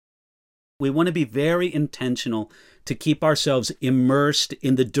We want to be very intentional to keep ourselves immersed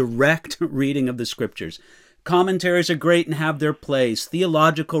in the direct reading of the Scriptures. Commentaries are great and have their place.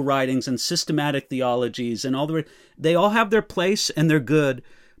 Theological writings and systematic theologies and they all have their place and they're good,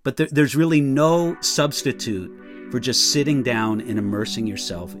 but there's really no substitute for just sitting down and immersing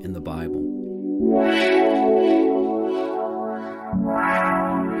yourself in the Bible.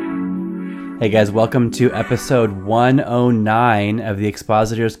 Hey guys, welcome to episode 109 of the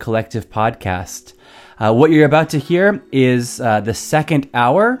Expositors Collective podcast. What you're about to hear is the second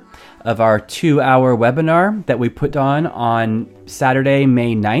hour of our 2-hour webinar that we put on Saturday,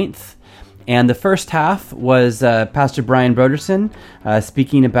 May 9th. And the first half was Pastor Brian Broderson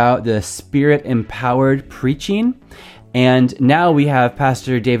speaking about the Spirit-empowered preaching. And now we have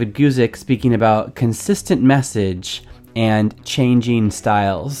Pastor David Guzik speaking about consistent message and changing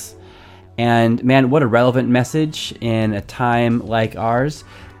styles. And man, what a relevant message in a time like ours.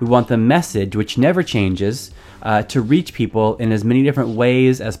 We want the message, which never changes, to reach people in as many different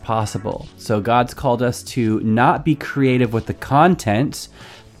ways as possible. So God's called us to not be creative with the content,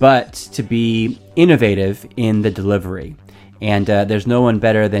 but to be innovative in the delivery. And there's no one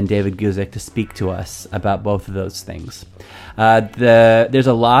better than David Guzik to speak to us about both of those things. There's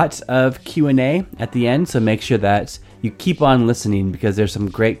a lot of Q&A at the end, so make sure that you keep on listening because there's some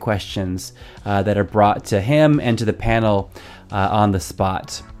great questions that are brought to him and to the panel on the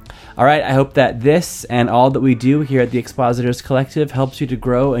spot. All right, I hope that this and all that we do here at the Expositors Collective helps you to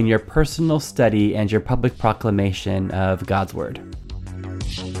grow in your personal study and your public proclamation of God's Word.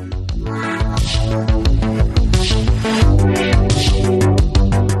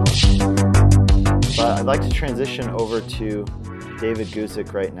 I'd like to transition over to David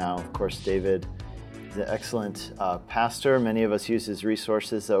Guzik right now. Of course, David is an excellent pastor. Many of us use his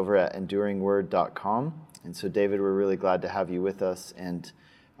resources over at enduringword.com. And so, David, we're really glad to have you with us. And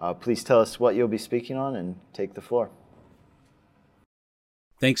please tell us what you'll be speaking on and take the floor.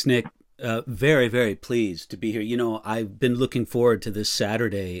 Thanks, Nick. Very, very pleased to be here. You know, I've been looking forward to this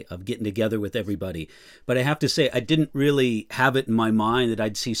Saturday of getting together with everybody. But I have to say, I didn't really have it in my mind that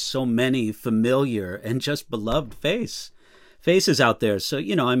I'd see so many familiar and just beloved faces out there. So,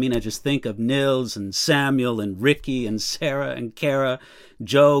 you know, I mean, I just think of Nils and Samuel and Ricky and Sarah and Kara,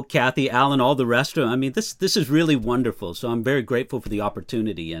 Joe, Kathy, Alan, all the rest of them. I mean, this is really wonderful. So I'm very grateful for the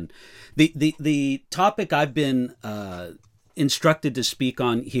opportunity. And the topic I've been instructed to speak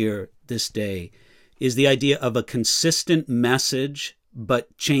on here this day is the idea of a consistent message,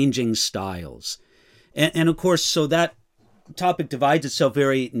 but changing styles. And of course, so that topic divides itself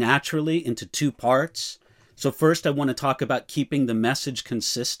very naturally into two parts. So first, I want to talk about keeping the message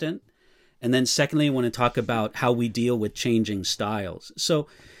consistent. And then secondly, I want to talk about how we deal with changing styles. So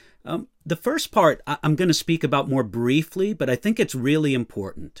the first part I'm going to speak about more briefly, but I think it's really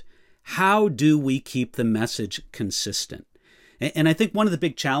important. How do we keep the message consistent? And I think one of the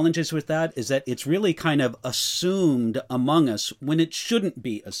big challenges with that is that it's really kind of assumed among us when it shouldn't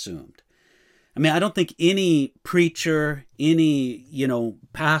be assumed. I mean, I don't think any preacher, any,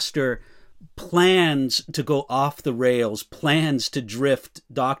 pastor plans to go off the rails, plans to drift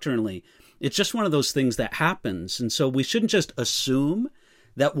doctrinally. It's just one of those things that happens. And so we shouldn't just assume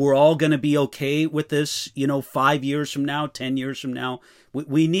that we're all going to be okay with this, 5 years from now, 10 years from now.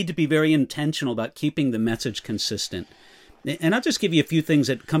 We need to be very intentional about keeping the message consistent. And I'll just give you a few things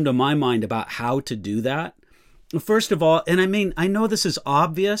that come to my mind about how to do that. First of all, and I mean, I know this is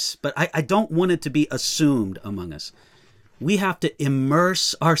obvious, but I don't want it to be assumed among us. We have to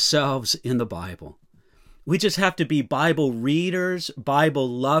immerse ourselves in the Bible. We just have to be Bible readers, Bible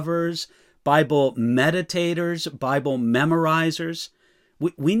lovers, Bible meditators, Bible memorizers.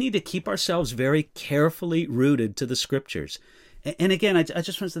 We need to keep ourselves very carefully rooted to the Scriptures. And again, I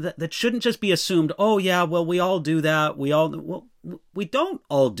just want to say that shouldn't just be assumed, oh yeah, well, we all do that. We don't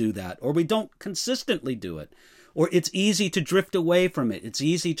all do that, or we don't consistently do it. Or it's easy to drift away from it. It's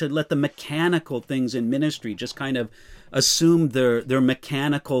easy to let the mechanical things in ministry just kind of assume their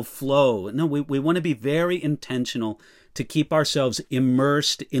mechanical flow. No, we want to be very intentional to keep ourselves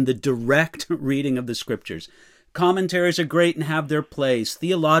immersed in the direct reading of the Scriptures. Commentaries are great and have their place.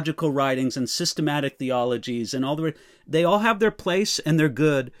 Theological writings and systematic theologies and they all have their place and they're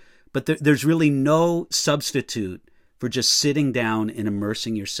good, but there's really no substitute for just sitting down and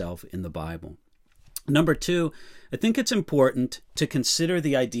immersing yourself in the Bible. Number two, I think it's important to consider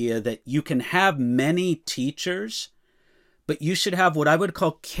the idea that you can have many teachers, but you should have what I would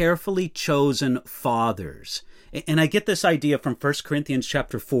call carefully chosen fathers. And I get this idea from 1 Corinthians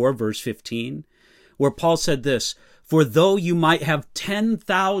chapter 4, verse 15. Where Paul said this, "For though you might have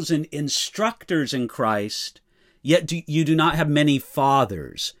 10,000 instructors in Christ, yet you do not have many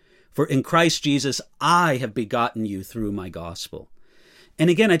fathers. For in Christ Jesus, I have begotten you through my gospel. And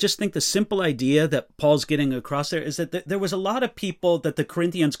again, I just think the simple idea that Paul's getting across there is that there was a lot of people that the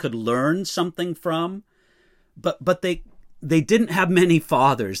Corinthians could learn something from, but they didn't have many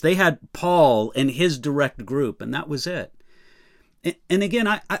fathers. They had Paul and his direct group, and that was it. And again,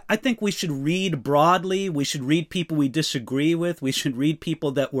 I think we should read broadly. We should read people we disagree with. We should read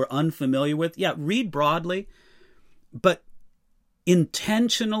people that we're unfamiliar with. Yeah, read broadly, but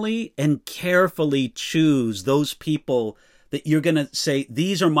intentionally and carefully choose those people that you're going to say,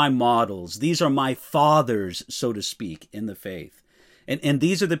 these are my models. These are my fathers, so to speak, in the faith. And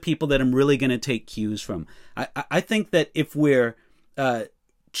these are the people that I'm really going to take cues from. I think that if we're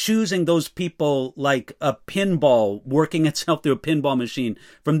choosing those people like a pinball working itself through a pinball machine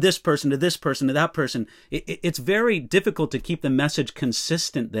from this person to this person to that person, it's very difficult to keep the message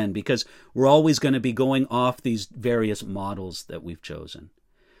consistent then, because we're always going to be going off these various models that we've chosen.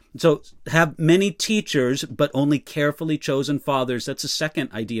 So have many teachers, but only carefully chosen fathers. That's the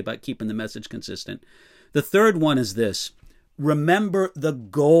second idea about keeping the message consistent. The third one is this: remember the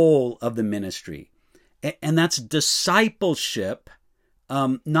goal of the ministry. And that's discipleship,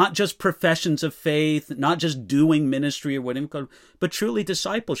 not just professions of faith, not just doing ministry or whatever, but truly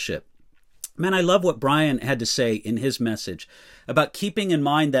discipleship. Man, I love what Brian had to say in his message about keeping in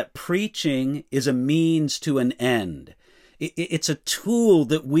mind that preaching is a means to an end. It's a tool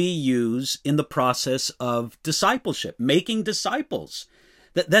that we use in the process of discipleship, making disciples.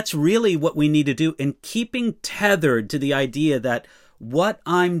 That's really what we need to do, and keeping tethered to the idea that what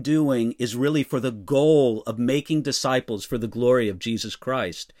I'm doing is really for the goal of making disciples for the glory of Jesus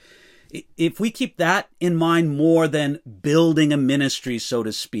Christ. If we keep that in mind more than building a ministry, so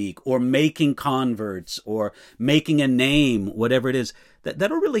to speak, or making converts, or making a name, whatever it is,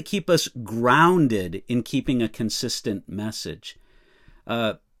 that'll really keep us grounded in keeping a consistent message.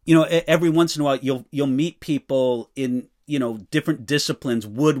 Every once in a while you'll meet people in, different disciplines,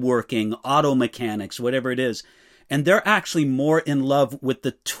 woodworking, auto mechanics, whatever it is, and they're actually more in love with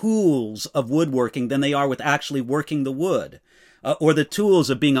the tools of woodworking than they are with actually working the wood. Or the tools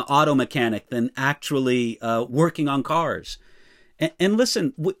of being an auto mechanic than actually working on cars. And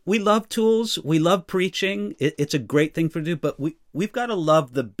listen, we love tools. We love preaching. It's a great thing to do, but we've got to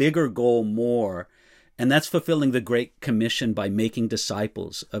love the bigger goal more, and that's fulfilling the Great Commission by making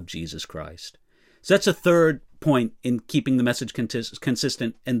disciples of Jesus Christ. So that's a third point in keeping the message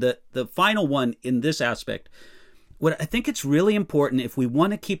consistent. And the final one in this aspect, what I think it's really important if we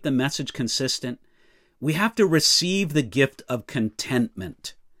want to keep the message consistent, we have to receive the gift of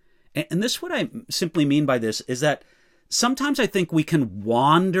contentment. And this, what I simply mean by this, is that sometimes I think we can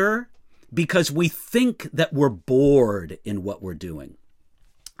wander because we think that we're bored in what we're doing.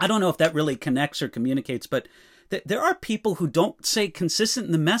 I don't know if that really connects or communicates, but there are people who don't stay consistent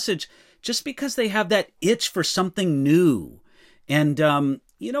in the message just because they have that itch for something new. And,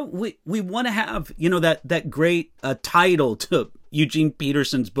 we want to have, that great title to Eugene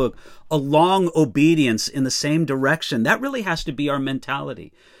Peterson's book, A Long Obedience in the Same Direction. That really has to be our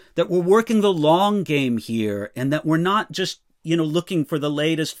mentality, that we're working the long game here, and that we're not just, looking for the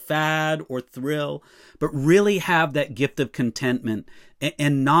latest fad or thrill, but really have that gift of contentment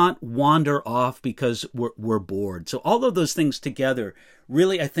and not wander off because we're bored. So all of those things together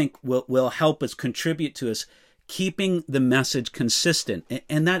really, I think, will help us, contribute to us keeping the message consistent.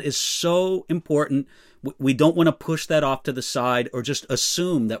 And that is so important. We don't want to push that off to the side or just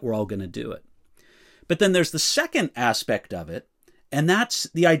assume that we're all going to do it. But then there's the second aspect of it, and that's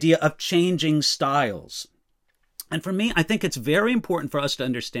the idea of changing styles. And for me, I think it's very important for us to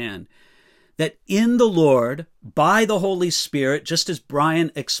understand that in the Lord, by the Holy Spirit, just as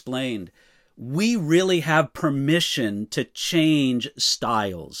Brian explained, we really have permission to change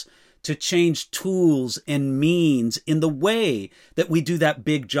styles, to change tools and means in the way that we do that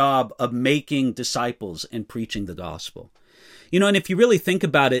big job of making disciples and preaching the gospel. And if you really think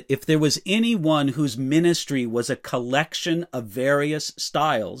about it, if there was anyone whose ministry was a collection of various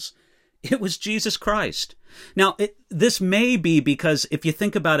styles, it was Jesus Christ. Now, this may be because if you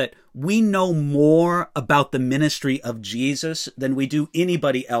think about it, we know more about the ministry of Jesus than we do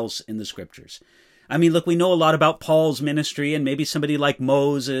anybody else in the scriptures. I mean, look, we know a lot about Paul's ministry and maybe somebody like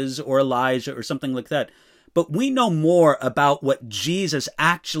Moses or Elijah or something like that. But we know more about what Jesus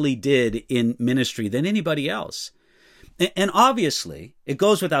actually did in ministry than anybody else. And obviously, it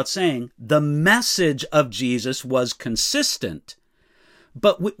goes without saying, the message of Jesus was consistent.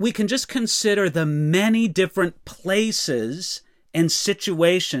 But we can just consider the many different places and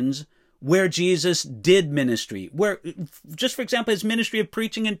situations where Jesus did ministry, where, just for example, his ministry of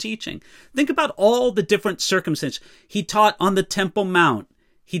preaching and teaching. Think about all the different circumstances. He taught on the Temple Mount.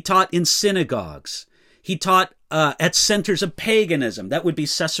 He taught in synagogues. He taught at centers of paganism. That would be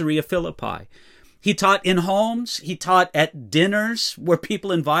Caesarea Philippi. He taught in homes. He taught at dinners where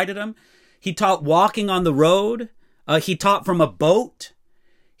people invited him. He taught walking on the road. He taught from a boat.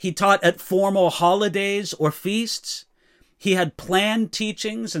 He taught at formal holidays or feasts. He had planned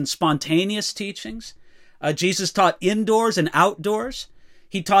teachings and spontaneous teachings. Jesus taught indoors and outdoors.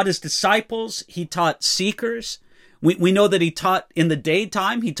 He taught his disciples. He taught seekers. We know that he taught in the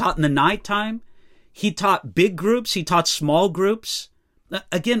daytime. He taught in the nighttime. He taught big groups. He taught small groups.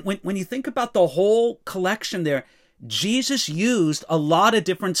 Again, when you think about the whole collection there, Jesus used a lot of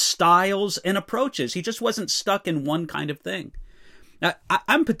different styles and approaches. He just wasn't stuck in one kind of thing. Now,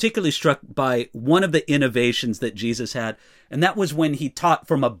 I'm particularly struck by one of the innovations that Jesus had, and that was when he taught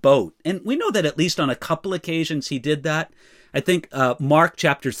from a boat. And we know that at least on a couple occasions he did that. I think Mark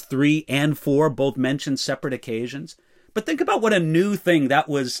chapters 3 and 4 both mention separate occasions. But think about what a new thing that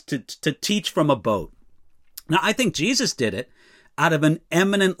was to teach from a boat. Now, I think Jesus did it out of an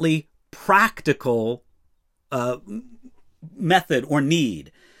eminently practical method or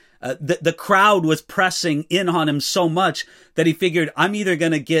need. The crowd was pressing in on him so much that he figured, I'm either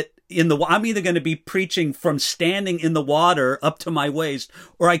going to be preaching from standing in the water up to my waist,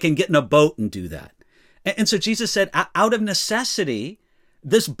 or I can get in a boat and do that. And so Jesus said, out of necessity,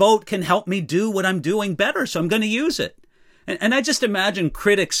 this boat can help me do what I'm doing better, so I'm going to use it. And I just imagine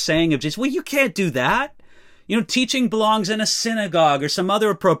critics saying of Jesus, well, you can't do that. Teaching belongs in a synagogue or some other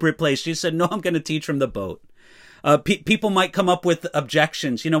appropriate place. Jesus said, no, I'm going to teach from the boat. People might come up with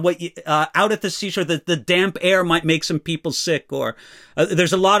objections. Out at the seashore, the damp air might make some people sick, or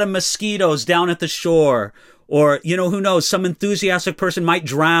there's a lot of mosquitoes down at the shore, or, who knows, some enthusiastic person might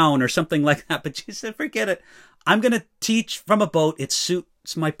drown or something like that. But Jesus said, forget it. I'm going to teach from a boat. It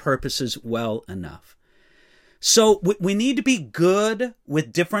suits my purposes well enough. So we need to be good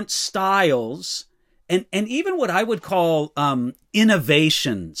with different styles and even what I would call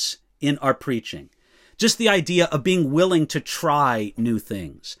innovations in our preaching. Just the idea of being willing to try new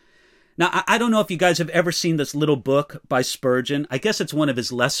things. Now, I don't know if you guys have ever seen this little book by Spurgeon. I guess it's one of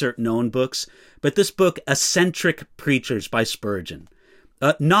his lesser known books, but this book, Eccentric Preachers by Spurgeon.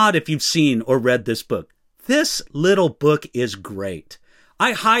 Nod if you've seen or read this book. This little book is great.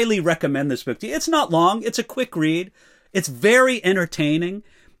 I highly recommend this book to you. It's not long. It's a quick read. It's very entertaining.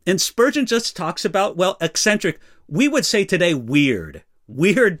 And Spurgeon just talks about, eccentric. We would say today weird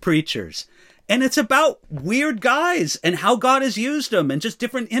preachers. And it's about weird guys and how God has used them and just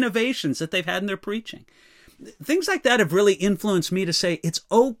different innovations that they've had in their preaching. Things like that have really influenced me to say it's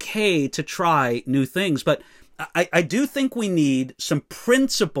okay to try new things. But I do think we need some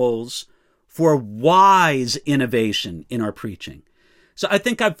principles for wise innovation in our preaching. So I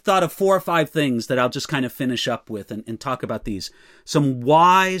think I've thought of 4 or 5 things that I'll just kind of finish up with and talk about these. Some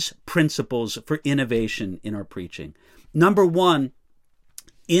wise principles for innovation in our preaching. Number 1,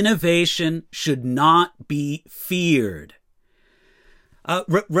 innovation should not be feared.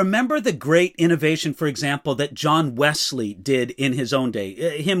 Remember the great innovation, for example, that John Wesley did in his own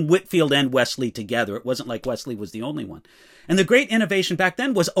day. Him, Whitefield, and Wesley together. It wasn't like Wesley was the only one. And the great innovation back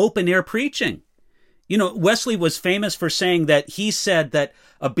then was open-air preaching. Wesley was famous for saying that he said that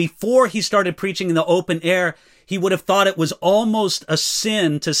before he started preaching in the open air, he would have thought it was almost a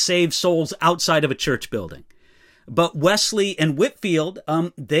sin to save souls outside of a church building. But Wesley and Whitefield,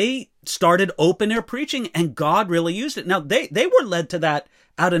 they started open air preaching, and God really used it. Now, they were led to that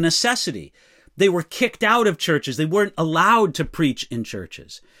out of necessity. They were kicked out of churches. They weren't allowed to preach in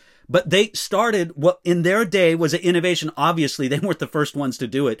churches. But they started what in their day was an innovation. Obviously, they weren't the first ones to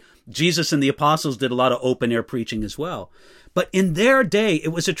do it. Jesus and the apostles did a lot of open air preaching as well. But in their day,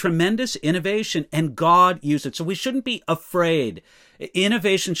 it was a tremendous innovation, and God used it. So we shouldn't be afraid.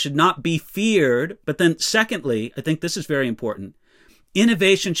 Innovation should not be feared. But then secondly, I think this is very important.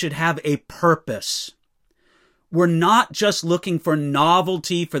 Innovation should have a purpose. We're not just looking for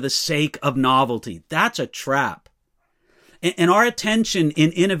novelty for the sake of novelty. That's a trap. And our attention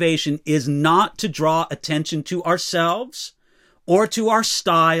in innovation is not to draw attention to ourselves or to our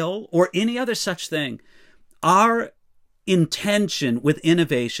style or any other such thing. Our intention with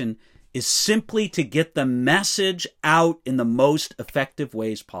innovation is simply to get the message out in the most effective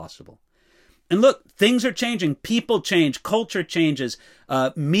ways possible. And look, things are changing. People change. Culture changes.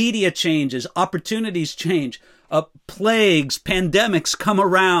 Media changes. Opportunities change. Plagues, pandemics come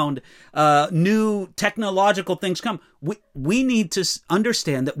around. New technological things come. We need to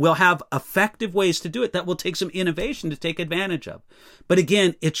understand that we'll have effective ways to do it that will take some innovation to take advantage of. But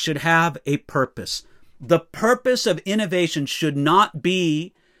again, it should have a purpose. The purpose of innovation should not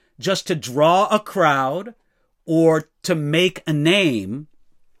be just to draw a crowd or to make a name,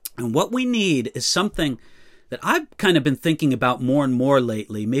 And what we need is something that I've kind of been thinking about more and more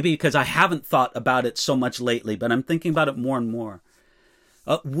lately, maybe because I haven't thought about it so much lately, but I'm thinking about it more and more.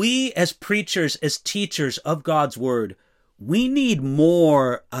 We as preachers, as teachers of God's word, we need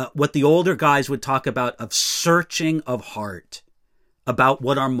more what the older guys would talk about of searching of heart, about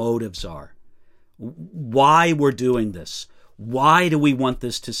what our motives are, why we're doing this, why do we want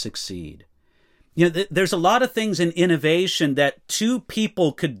this to succeed. You know, there's a lot of things in innovation that two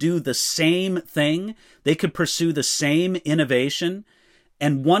people could do the same thing. They could pursue the same innovation,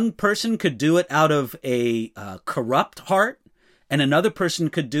 and one person could do it out of a corrupt heart, and another person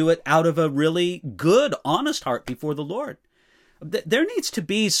could do it out of a really good, honest heart before the Lord. There needs to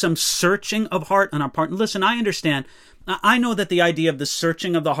be some searching of heart on our part. And listen, I understand. I know that the idea of the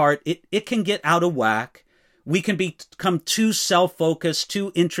searching of the heart, it can get out of whack. We can become too self-focused,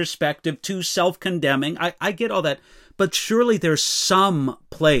 too introspective, too self-condemning. I get all that. But surely there's some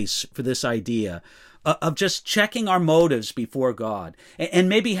place for this idea of just checking our motives before God, and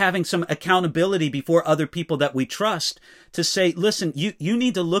maybe having some accountability before other people that we trust to say, listen, you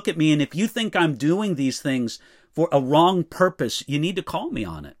need to look at me, and if you think I'm doing these things for a wrong purpose, you need to call me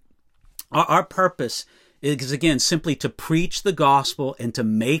on it. Our purpose is, again, simply to preach the gospel and to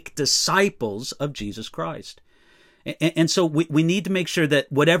make disciples of Jesus Christ. And so we need to make sure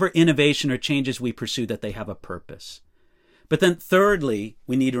that whatever innovation or changes we pursue, that they have a purpose. But then thirdly,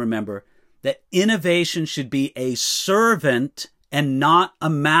 we need to remember that innovation should be a servant and not a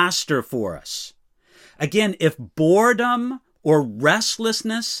master for us. Again, if boredom or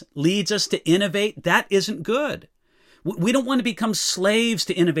restlessness leads us to innovate, that isn't good. We don't want to become slaves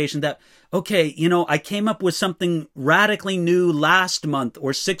to innovation that, okay, I came up with something radically new last month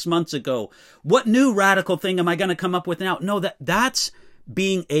or 6 months ago. What new radical thing am I going to come up with now? No, that's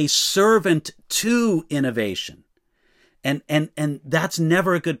being a servant to innovation. And that's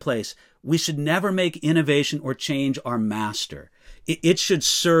never a good place. We should never make innovation or change our master. It should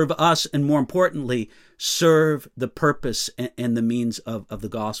serve us, and more importantly, serve the purpose and the means of the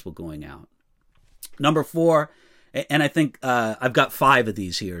gospel going out. Number 4, and I think I've got 5 of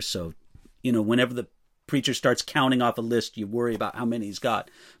these here, so whenever the preacher starts counting off a list, you worry about how many he's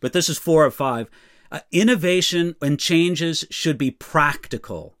got. But this is 4 of 5. Innovation and changes should be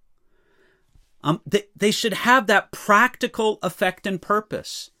practical. They should have that practical effect and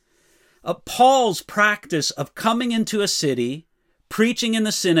purpose. Paul's practice of coming into a city, preaching in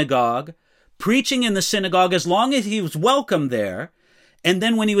the synagogue as long as he was welcome there, and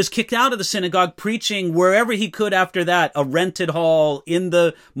then when he was kicked out of the synagogue, preaching wherever he could after that, a rented hall, in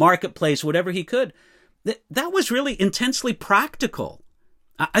the marketplace, whatever he could, that was really intensely practical.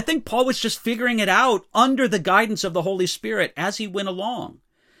 I think Paul was just figuring it out under the guidance of the Holy Spirit as he went along.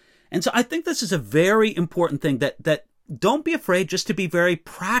 And so I think this is a very important thing, that don't be afraid just to be very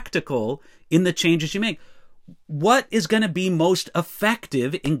practical in the changes you make. What is going to be most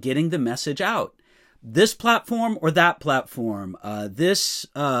effective in getting the message out? This platform or that platform? This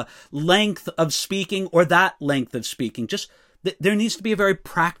length of speaking or that length of speaking? Just there needs to be a very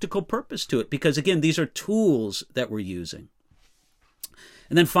practical purpose to it, because again, these are tools that we're using.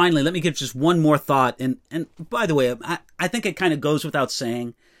 And then finally, let me give just one more thought. And by the way, I think it kind of goes without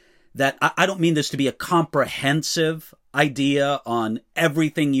saying that I don't mean this to be a comprehensive idea on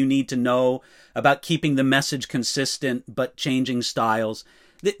everything you need to know about keeping the message consistent but changing styles.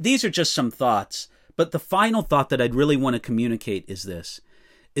 These are just some thoughts. But the final thought that I'd really want to communicate is this,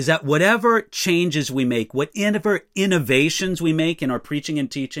 is that whatever changes we make, whatever innovations we make in our preaching and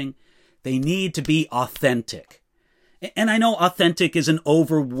teaching, they need to be authentic. And I know authentic is an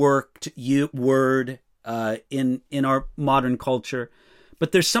overworked word in our modern culture,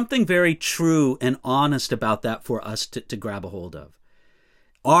 but there's something very true and honest about that for us to grab a hold of.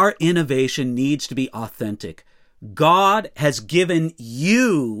 Our innovation needs to be authentic. God has given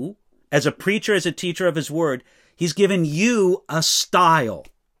you, as a preacher, as a teacher of his word, he's given you a style.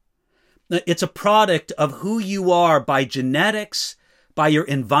 It's a product of who you are by genetics, by your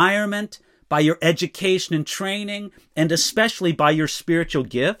environment, by your education and training, and especially by your spiritual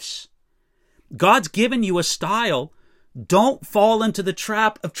gifts. God's given you a style. Don't fall into the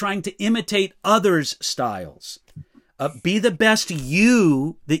trap of trying to imitate others' styles. Be the best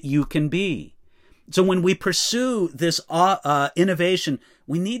you that you can be. So when we pursue this innovation,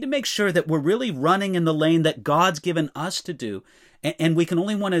 we need to make sure that we're really running in the lane that God's given us to do. And we can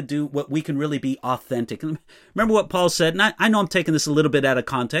only want to do what we can really be authentic. And remember what Paul said, and I know I'm taking this a little bit out of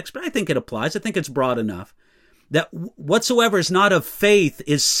context, but I think it applies. I think it's broad enough. That whatsoever is not of faith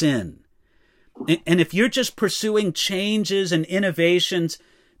is sin. And if you're just pursuing changes and innovations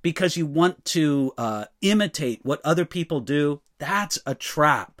because you want to imitate what other people do, that's a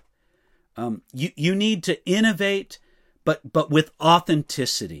trap. You need to innovate, but with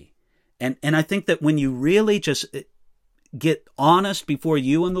authenticity. And I think that when you really just get honest before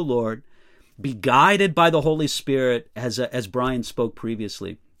you and the Lord, be guided by the Holy Spirit, as Brian spoke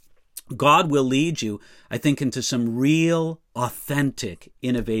previously, God will lead you, I think, into some real, authentic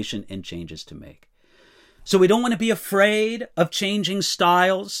innovation and changes to make. So we don't want to be afraid of changing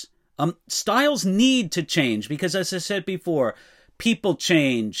styles. Styles need to change because, as I said before, people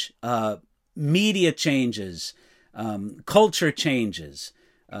change, media changes, culture changes,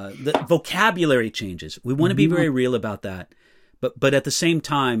 the vocabulary changes. We want to be very real about that. But at the same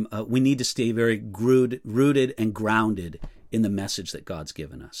time, we need to stay very rooted and grounded in the message that God's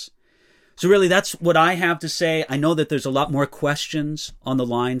given us. So really, that's what I have to say. I know that there's a lot more questions on the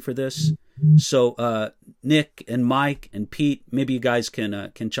line for this. So Nick and Mike and Pete, maybe you guys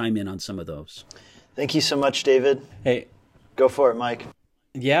can chime in on some of those. Thank you so much, David. Hey, go for it, Mike.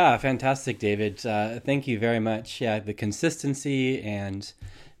 Yeah, fantastic, David. Thank you very much. Yeah, the consistency and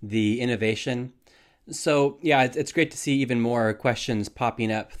the innovation. So yeah, it's great to see even more questions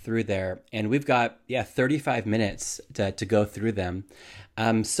popping up through there. And we've got, 35 minutes to go through them.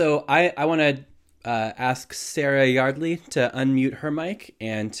 So I want to ask Sarah Yardley to unmute her mic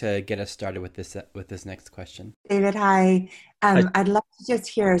and to get us started with this next question. David, hi. I'd love to just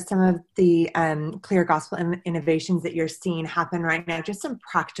hear some of the clear gospel innovations that you're seeing happen right now, just some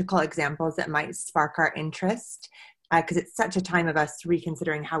practical examples that might spark our interest, because it's such a time of us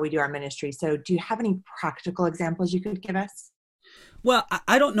reconsidering how we do our ministry. So do you have any practical examples you could give us? Well,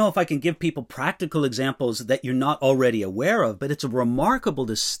 I don't know if I can give people practical examples that you're not already aware of, but it's a remarkable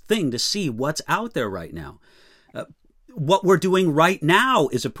thing to see what's out there right now. What we're doing right now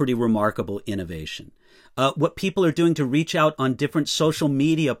is a pretty remarkable innovation. What people are doing to reach out on different social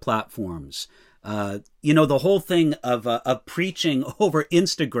media platforms. The whole thing of preaching over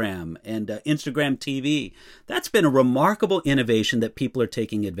Instagram and Instagram TV, that's been a remarkable innovation that people are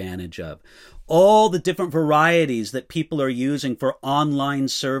taking advantage of. All the different varieties that people are using for online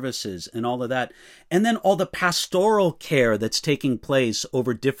services and all of that. And then all the pastoral care that's taking place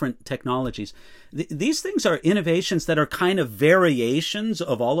over different technologies. These things are innovations that are kind of variations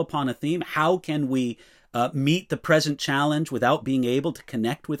of all upon a theme. How can we meet the present challenge without being able to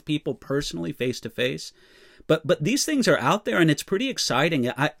connect with people personally, face to face? But these things are out there, and it's pretty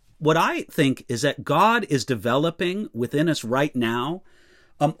exciting. What I think is that God is developing within us right now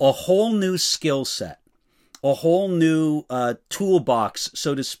a whole new skill set, a whole new toolbox,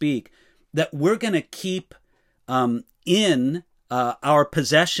 so to speak, that we're going to keep in our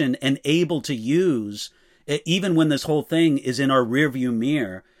possession and able to use, even when this whole thing is in our rearview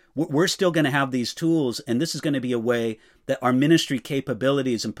mirror. We're still going to have these tools, and this is going to be a way that our ministry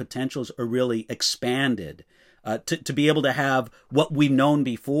capabilities and potentials are really expanded to be able to have what we've known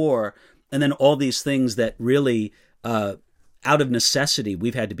before, and then all these things that really, out of necessity,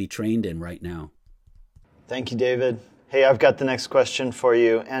 we've had to be trained in right now. Thank you, David. Hey, I've got the next question for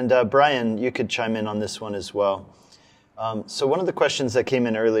you. And Brian, you could chime in on this one as well. So one of the questions that came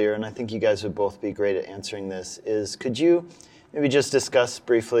in earlier, and I think you guys would both be great at answering this, is could you maybe just discuss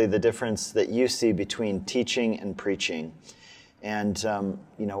briefly the difference that you see between teaching and preaching? And,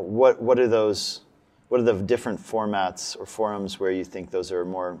 what are those? What are the different formats or forums where you think those are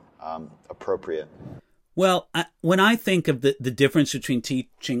more appropriate? Well, when I think of the difference between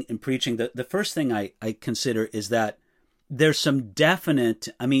teaching and preaching, the first thing I consider is that there's some definite,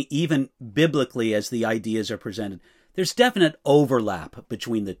 even biblically as the ideas are presented, there's definite overlap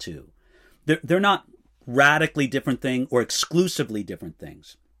between the two. They're not radically different thing or exclusively different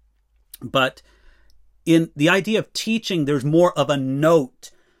things. But in the idea of teaching, there's more of a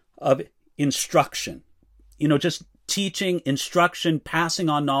note of instruction. Just teaching, instruction, passing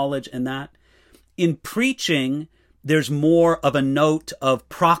on knowledge and that. In preaching, there's more of a note of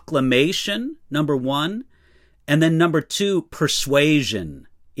proclamation, number one, and then number two, persuasion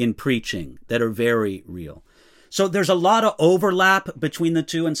in preaching that are very real. So there's a lot of overlap between the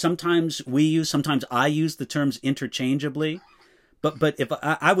two, and sometimes I use the terms interchangeably. But if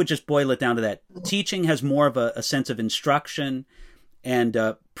I would just boil it down to that, teaching has more of a sense of instruction,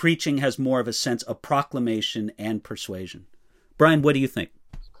 and preaching has more of a sense of proclamation and persuasion. Brian, what do you think?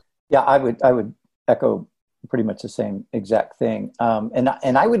 Yeah, I would echo pretty much the same exact thing.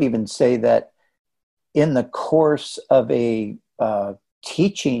 And I would even say that in the course of a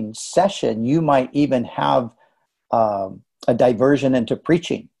teaching session, you might even have a diversion into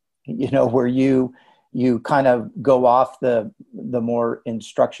preaching, where you kind of go off the more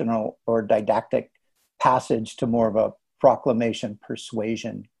instructional or didactic passage to more of a proclamation,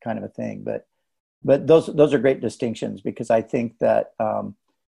 persuasion kind of a thing. But those are great distinctions, because I think that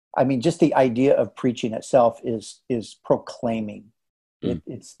I mean, just the idea of preaching itself is proclaiming.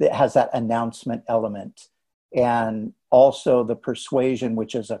 It has that announcement element, and also the persuasion,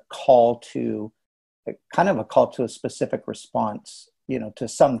 which is a call to, kind of a call to a specific response, to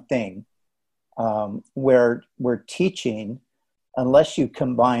something. Where teaching, unless you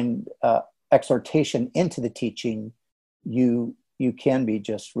combine exhortation into the teaching, you can be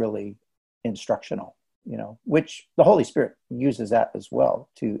just really instructional, which the Holy Spirit uses that as well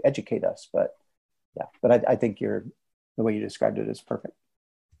to educate us. But I think the way you described it is perfect.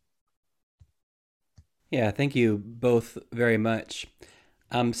 Yeah, thank you both very much.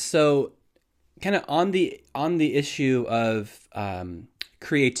 So kind of on the issue of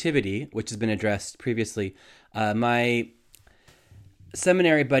creativity, which has been addressed previously, my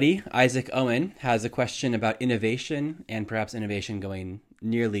seminary buddy, Isaac Owen, has a question about innovation and perhaps innovation going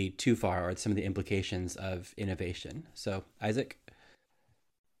nearly too far, or some of the implications of innovation. So, Isaac?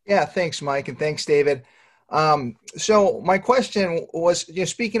 Yeah, thanks, Mike, and thanks, David. So my question was,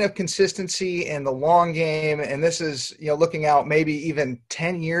 speaking of consistency and the long game, and this is, looking out maybe even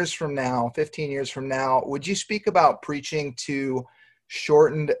 10 years from now, 15 years from now, would you speak about preaching to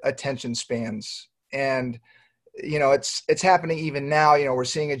shortened attention spans? And, it's happening even now. We're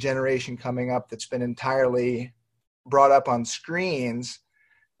seeing a generation coming up that's been entirely brought up on screens.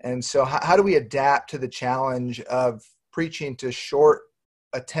 And so how do we adapt to the challenge of preaching to short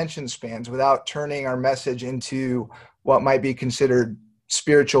attention spans without turning our message into what might be considered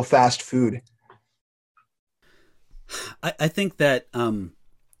spiritual fast food? I think that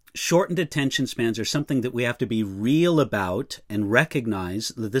shortened attention spans are something that we have to be real about and recognize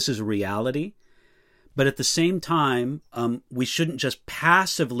that this is a reality. But at the same time, we shouldn't just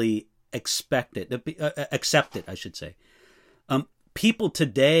passively accept it, I should say. People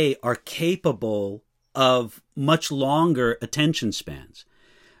today are capable of much longer attention spans.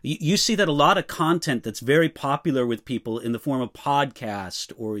 You see that a lot of content that's very popular with people in the form of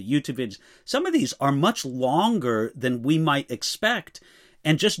podcast or YouTube videos, some of these are much longer than we might expect.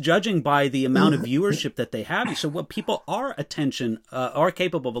 And just judging by the amount of viewership that they have, so what people are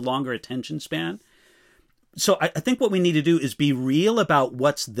capable of a longer attention span. So I think what we need to do is be real about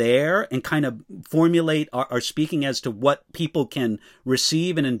what's there and kind of formulate our speaking as to what people can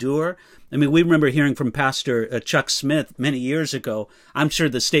receive and endure. I mean, we remember hearing from Pastor Chuck Smith many years ago. I'm sure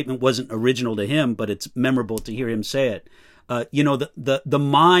the statement wasn't original to him, but it's memorable to hear him say it. The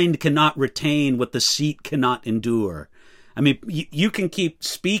mind cannot retain what the seat cannot endure. I mean, you can keep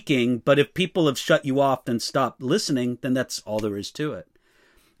speaking, but if people have shut you off and stopped listening, then that's all there is to it.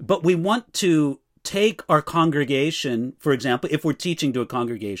 But we want to take our congregation, for example, if we're teaching to a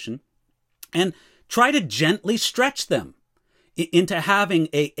congregation, and try to gently stretch them into having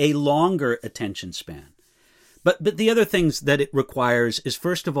a longer attention span. But the other things that it requires is,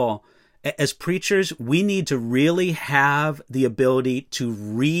 first of all, as preachers, we need to really have the ability to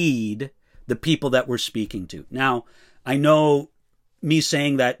read the people that we're speaking to. Now, I know me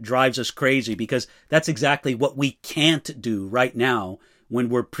saying that drives us crazy because that's exactly what we can't do right now when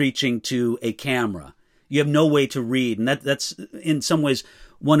we're preaching to a camera. You have no way to read. And that's in some ways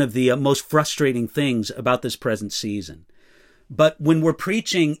one of the most frustrating things about this present season. But when we're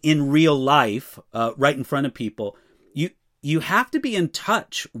preaching in real life, right in front of people, you have to be in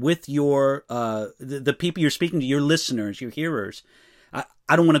touch with your the people you're speaking to, your listeners, your hearers.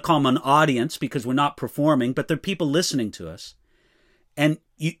 I don't want to call them an audience because we're not performing, but they're people listening to us. And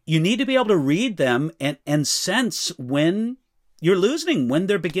you need to be able to read them and sense when you're losing, when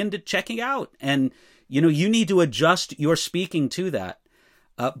they're begin to checking out. And, you need to adjust your speaking to that.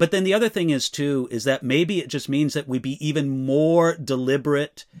 But then the other thing is that maybe it just means that we be even more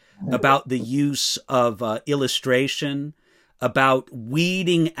deliberate about the use of illustration, about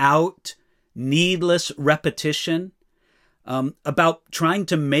weeding out needless repetition, about trying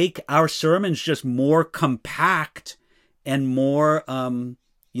to make our sermons just more compact and more,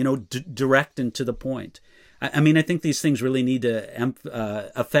 direct and to the point. I mean, I think these things really need to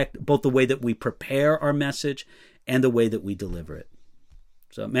affect both the way that we prepare our message and the way that we deliver it.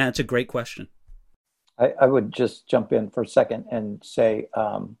 So, man, it's a great question. I would just jump in for a second and say,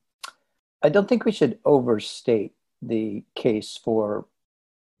 I don't think we should overstate the case for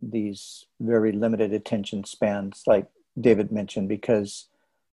these very limited attention spans, like David mentioned, because,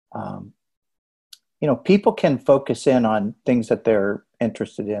 people can focus in on things that they're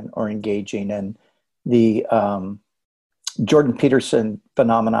interested in or engaging. And the Jordan Peterson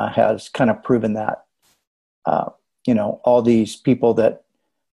phenomena has kind of proven that, all these people that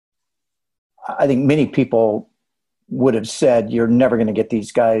I think many people would have said, you're never going to get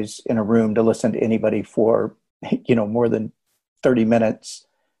these guys in a room to listen to anybody for, more than 30 minutes.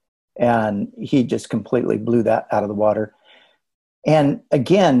 And he just completely blew that out of the water. And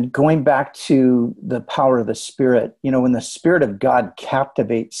again, going back to the power of the Spirit, when the Spirit of God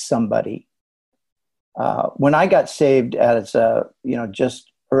captivates somebody, when I got saved as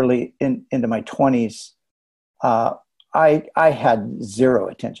just early into my 20s, I had zero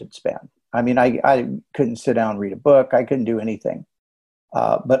attention span. I mean, I couldn't sit down and read a book. I couldn't do anything.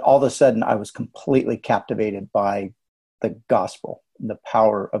 But all of a sudden, I was completely captivated by the gospel, the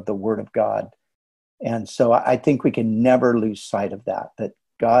power of the Word of God. And so I think we can never lose sight of that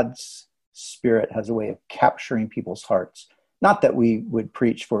God's Spirit has a way of capturing people's hearts. Not that we would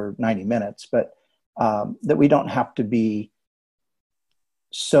preach for 90 minutes, but that we don't have to be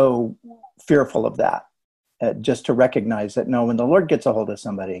so fearful of that, just to recognize that, no, when the Lord gets a hold of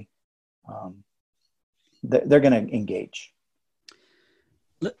somebody, they're going to engage.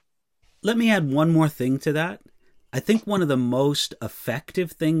 Let me add one more thing to that. I think one of the most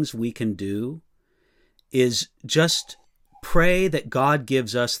effective things we can do is just pray that God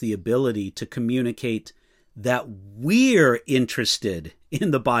gives us the ability to communicate that we're interested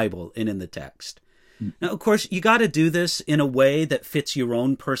in the Bible and in the text. Now, of course, you got to do this in a way that fits your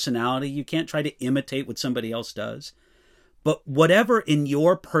own personality. You can't try to imitate what somebody else does. But whatever in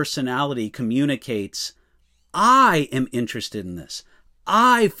your personality communicates, I am interested in this.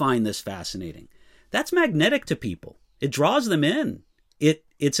 I find this fascinating. That's magnetic to people. It draws them in.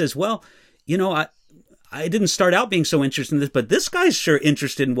 It says, well, I didn't start out being so interested in this, but this guy's sure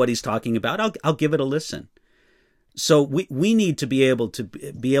interested in what he's talking about. I'll give it a listen. So we need to be able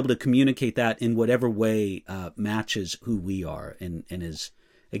to communicate that in whatever way matches who we are and is,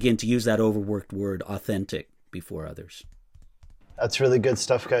 again, to use that overworked word, authentic before others. That's really good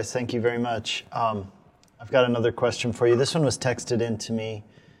stuff, guys. Thank you very much. I've got another question for you. This one was texted in to me,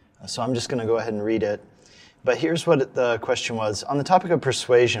 so I'm just going to go ahead and read it. But here's what the question was. On the topic of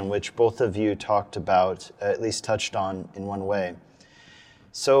persuasion, which both of you talked about, at least touched on in one way.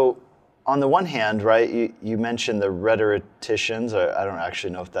 So on the one hand, right, you mentioned the rhetoricians. I don't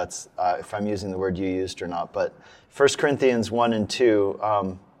actually know if that's if I'm using the word you used or not, but 1 Corinthians 1 and 2,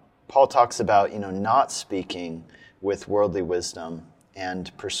 Paul talks about, not speaking with worldly wisdom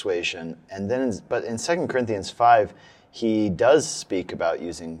and persuasion. And then, but in 2 Corinthians 5, he does speak about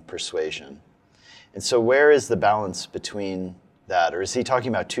using persuasion. And so where is the balance between that? Or is he talking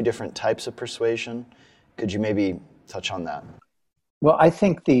about two different types of persuasion? Could you maybe touch on that? Well, I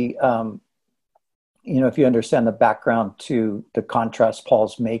think if you understand the background to the contrast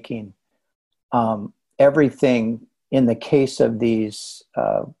Paul's making, everything in the case of these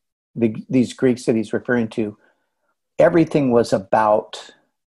Greeks that he's referring to, everything was about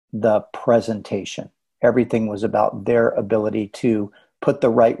the presentation. Everything was about their ability to put the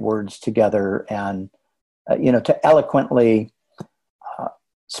right words together and, to eloquently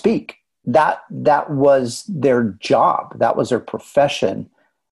speak. That was their job. That was their profession.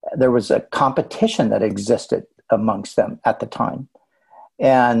 There was a competition that existed amongst them at the time.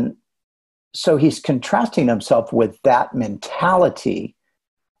 And so he's contrasting himself with that mentality,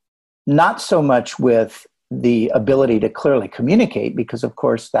 not so much with the ability to clearly communicate, because of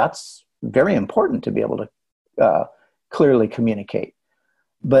course that's very important to be able to clearly communicate.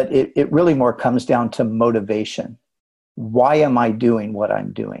 But it really more comes down to motivation. Why am I doing what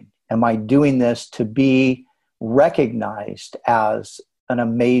I'm doing? Am I doing this to be recognized as an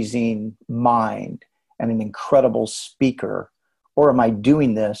amazing mind and an incredible speaker? Or am I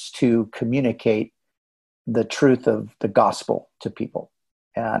doing this to communicate the truth of the gospel to people?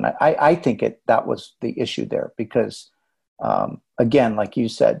 And I think that was the issue there because, again, like you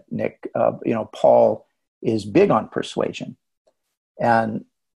said, Nick, Paul is big on persuasion. And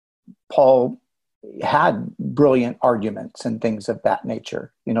Paul had brilliant arguments and things of that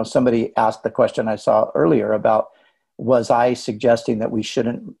nature. Somebody asked the question I saw earlier about, was I suggesting that we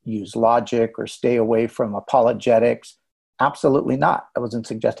shouldn't use logic or stay away from apologetics? Absolutely not. I wasn't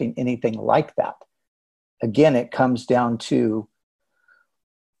suggesting anything like that. Again, it comes down to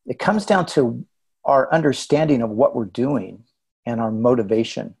our understanding of what we're doing and our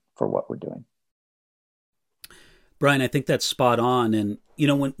motivation for what we're doing. Brian, I think that's spot on. And,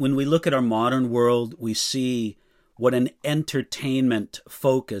 when we look at our modern world, we see what an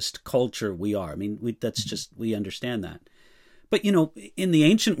entertainment-focused culture we are. I mean, we understand that. But, in the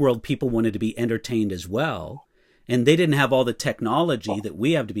ancient world, people wanted to be entertained as well. And they didn't have all the technology that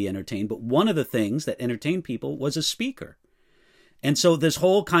we have to be entertained. But one of the things that entertained people was a speaker. And so this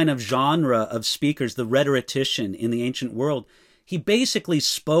whole kind of genre of speakers, the rhetorician in the ancient world, he basically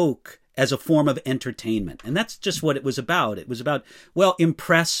spoke as a form of entertainment. And that's just what it was about. It was about, well,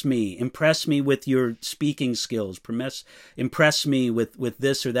 impress me with your speaking skills, impress me with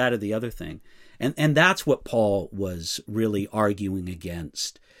this or that or the other thing. And that's what Paul was really arguing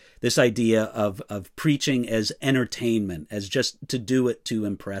against. This idea of preaching as entertainment, as just to do it to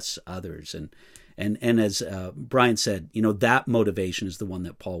impress others. And as Brian said, that motivation is the one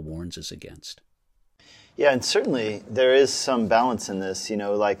that Paul warns us against. Yeah, and certainly there is some balance in this.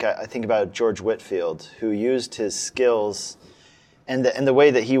 Like I think about George Whitefield, who used his skills and the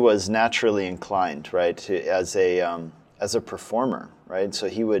way that he was naturally inclined, right, as a performer, right. So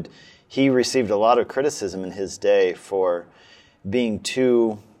he received a lot of criticism in his day for being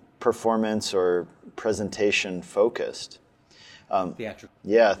too performance or presentation focused. Theatrical.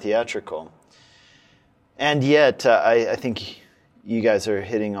 Yeah, theatrical. And yet, I think you guys are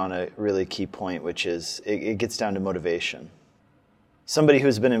hitting on a really key point, which is it gets down to motivation. Somebody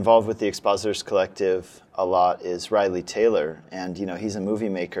who's been involved with the Expositors Collective a lot is Riley Taylor, and he's a movie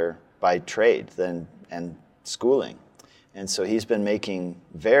maker by trade and schooling, and so he's been making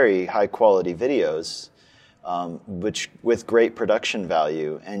very high quality videos, which with great production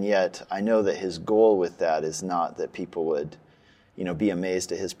value. And yet, I know that his goal with that is not that people would be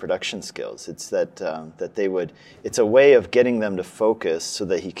amazed at his production skills. It's that they would. It's a way of getting them to focus so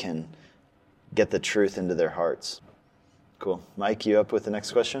that he can get the truth into their hearts. Cool, Mike, you up with the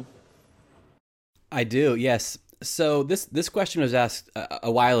next question? I do, yes. So this question was asked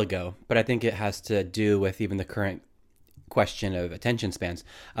a while ago, but I think it has to do with even the current question of attention spans.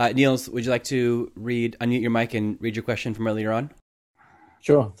 Niels, would you like to unmute your mic and read your question from earlier on?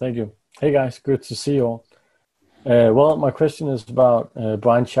 Sure, thank you. Hey guys, good to see you all. Well, my question is about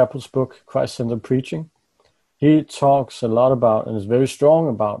Brian Chappell's book, Christ-Centered Preaching. He talks a lot about, and is very strong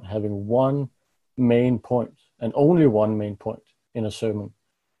about, having one main point, and only one main point in a sermon.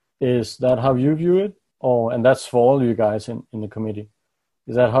 Is that how you view it? And that's for all you guys in the committee.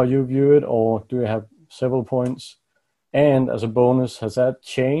 Is that how you view it, or do you have several points? And as a bonus, has that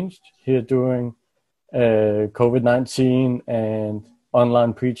changed here during COVID-19 and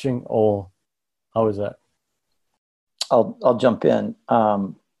online preaching, or how is that? I'll jump in.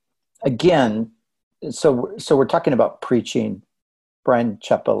 Again, so we're talking about preaching. Brian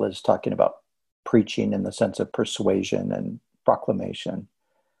Chappell is talking about preaching in the sense of persuasion and proclamation.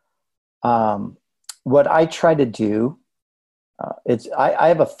 What I try to do, I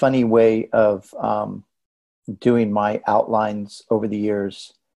have a funny way of doing my outlines over the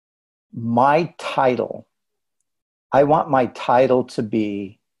years. I want my title to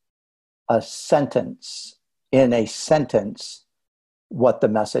be a sentence, in a sentence, what the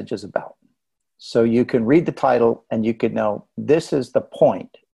message is about. So you can read the title and you can know this is the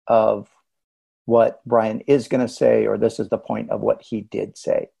point of what Brian is going to say, or this is the point of what he did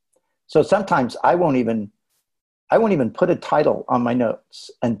say. So sometimes I won't even put a title on my notes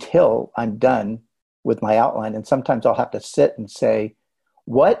until I'm done with my outline. And sometimes I'll have to sit and say,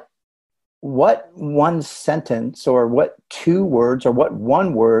 what one sentence, or what two words, or what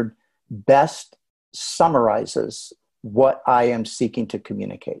one word best summarizes what I am seeking to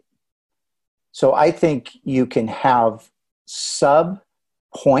communicate. So I think you can have sub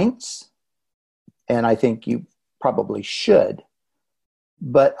points, and I think you probably should.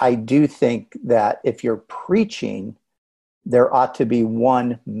 But I do think that if you're preaching, there ought to be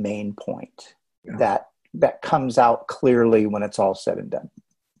one main point that comes out clearly when it's all said and done.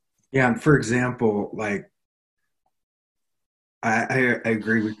 Yeah, and for example, like I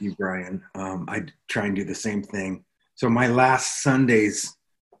agree with you, Brian. I try and do the same thing. So my last Sunday's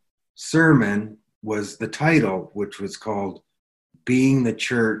sermon was the title, which was called "Being the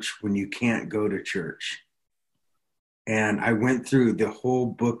Church When You Can't Go to Church." And I went through the whole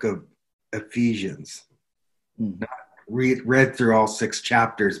book of Ephesians, not read through all 6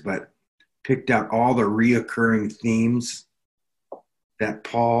 chapters, but picked out all the reoccurring themes that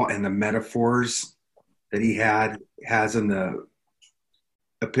Paul and the metaphors that he has in the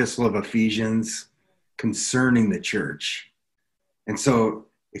Epistle of Ephesians concerning the church. And so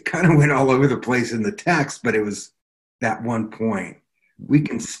it kind of went all over the place in the text, but it was that one point. We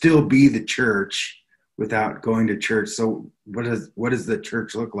can still be the church without going to church. So what does the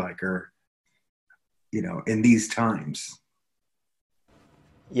church look like, or, in these times?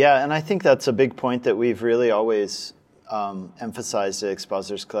 Yeah, and I think that's a big point that we've really always emphasized at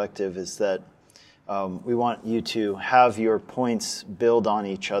Expositors Collective, is that we want you to have your points build on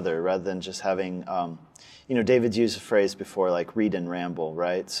each other rather than just having, David's used a phrase before, like read and ramble,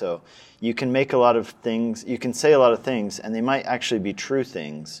 right? So you can make a lot of things, you can say a lot of things, and they might actually be true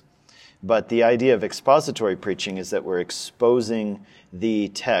things, But the idea of expository preaching is that we're exposing the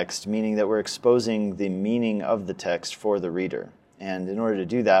text, meaning that we're exposing the meaning of the text for the reader. And in order to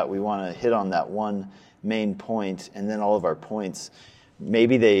do that, we want to hit on that one main point, and then all of our points.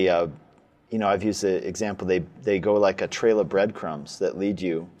 Maybe they, I've used the example, they go like a trail of breadcrumbs that lead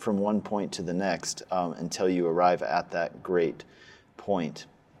you from one point to the next until you arrive at that great point.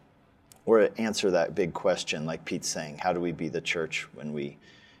 Or answer that big question, like Pete's saying, how do we be the church when we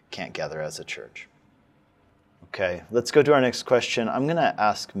can't gather as a church? Okay, let's go to our next question. I'm going to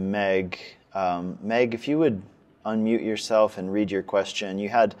ask Meg. Meg, if you would unmute yourself and read your question. You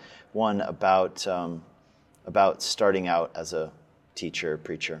had one about starting out as a teacher,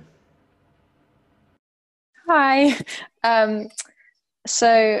 preacher. Hi.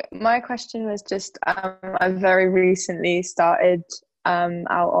 So my question was just, I've very recently started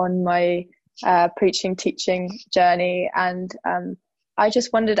out on my preaching, teaching journey, and I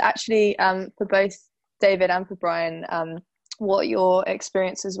just wondered actually for both David and for Brian, what your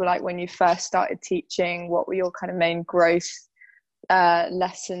experiences were like when you first started teaching. What were your kind of main growth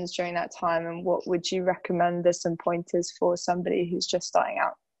lessons during that time, and what would you recommend as some pointers for somebody who's just starting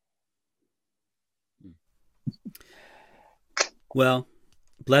out? Well,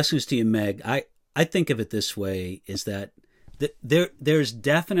 blessings to you, Meg. I think of it this way, is that there's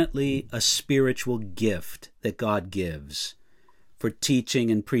definitely a spiritual gift that God gives for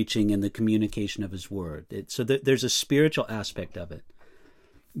teaching and preaching and the communication of his word. So there's a spiritual aspect of it.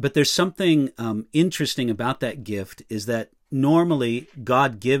 But there's something interesting about that gift, is that normally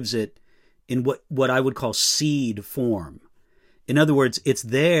God gives it in what I would call seed form. In other words, it's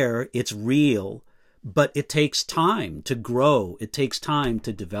there, it's real, but it takes time to grow. It takes time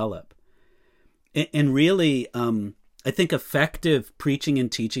to develop. And really, I think effective preaching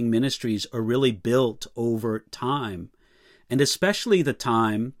and teaching ministries are really built over time. And especially the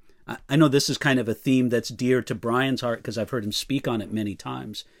time, I know this is kind of a theme that's dear to Brian's heart because I've heard him speak on it many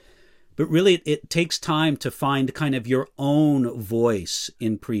times. But really, it takes time to find kind of your own voice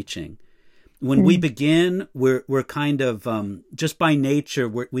in preaching. When we begin, we're kind of, just by nature,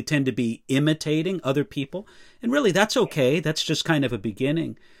 we tend to be imitating other people. And really, that's okay. That's just kind of a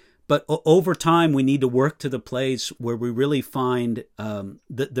beginning. But over time, we need to work to the place where we really find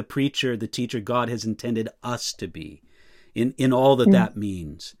the preacher, the teacher God has intended us to be in all that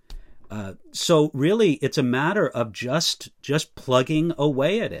means. So really, it's a matter of just plugging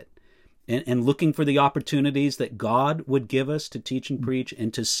away at it and looking for the opportunities that God would give us to teach and preach,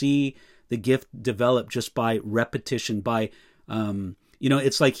 and to see the gift develop just by repetition, by,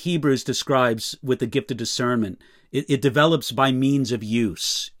 it's like Hebrews describes with the gift of discernment. It develops by means of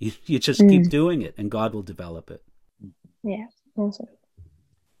use. You just keep doing it, and God will develop it. Yeah, awesome.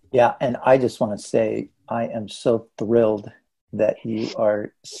 Yeah, and I just want to say I am so thrilled that you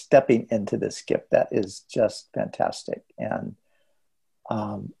are stepping into this gift. That is just fantastic. And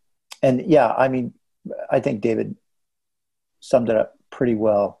yeah, I mean, I think David summed it up pretty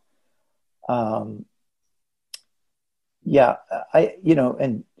well. Yeah,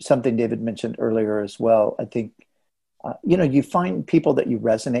 and something David mentioned earlier as well. I think, you find people that you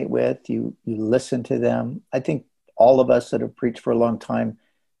resonate with, you listen to them. I think all of us that have preached for a long time,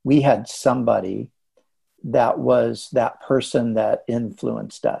 we had somebody that was that person that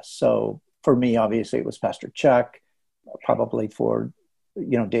influenced us. So for me, obviously, it was Pastor Chuck, probably for,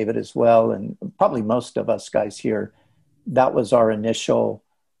 David as well, and probably most of us guys here. That was our initial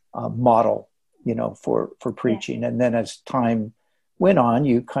model, for preaching. And then as time went on,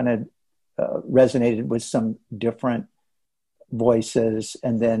 you kind of resonated with some different voices.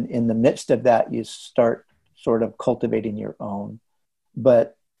 And then in the midst of that, you start sort of cultivating your own.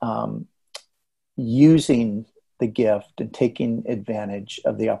 But using the gift and taking advantage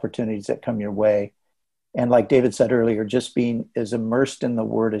of the opportunities that come your way. And like David said earlier, just being as immersed in the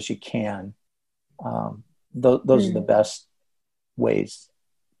word as you can. Those are the best ways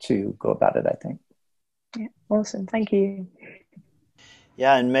to go about it, I think. Yeah, awesome. Thank you.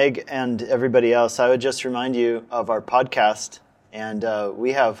 Yeah, and Meg and everybody else, I would just remind you of our podcast. And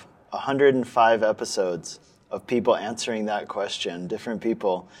we have 105 episodes of people answering that question, different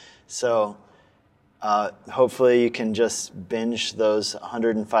people. So hopefully you can just binge those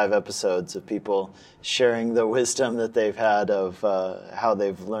 105 episodes of people sharing the wisdom that they've had of how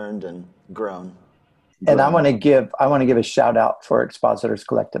they've learned and grown. And I want to give a shout out for Expositors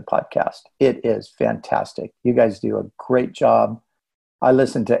Collective podcast. It is fantastic. You guys do a great job. I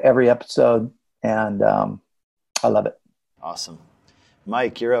listen to every episode, and I love it. Awesome.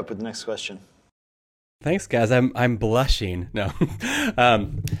 Mike, you're up with the next question. Thanks, guys. I'm blushing. No,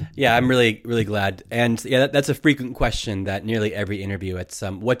 Yeah, I'm really, really glad. And yeah, that's a frequent question that nearly every interview, it's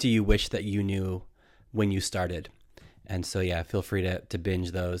what do you wish that you knew when you started? And so, yeah, feel free to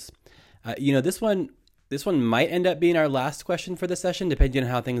binge those. This one might end up being our last question for the session, depending on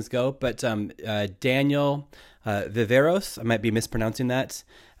how things go. But Daniel Viveros, I might be mispronouncing that.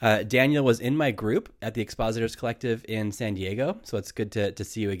 Daniel was in my group at the Expositors Collective in San Diego, so it's good to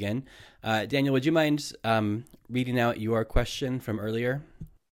see you again. Daniel, would you mind reading out your question from earlier?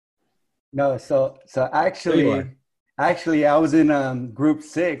 No, so actually, I was in group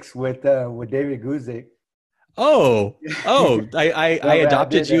 6 with David Guzik. I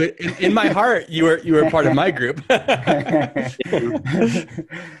adopted you in my heart. You were part of my group. No,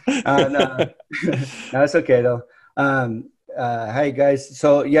 it's okay though. Hi guys.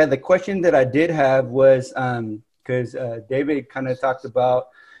 So yeah, the question that I did have was because David kind of talked about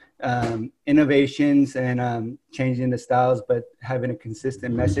innovations and changing the styles, but having a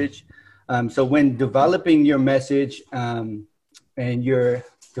consistent message. So when developing your message and you're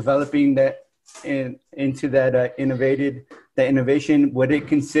developing that into that innovation, would it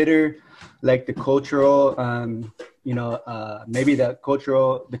consider like the cultural, maybe the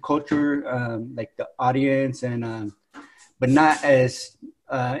culture, like the audience, and but not as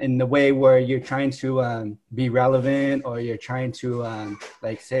in the way where you're trying to be relevant, or you're trying to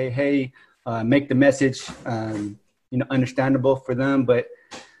like say, hey, make the message understandable for them, but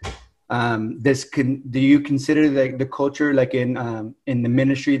do you consider the culture like in the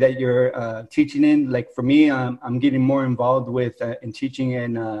ministry that you're teaching in? Like for me, I'm getting more involved with in teaching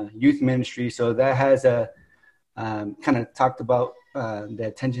in youth ministry, so that has a kind of talked about the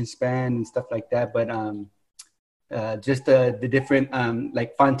attention span and stuff like that. But just the different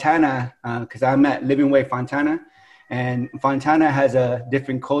like Fontana, because I'm at Living Way Fontana, and Fontana has a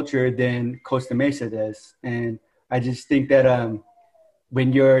different culture than Costa Mesa does, and I just think that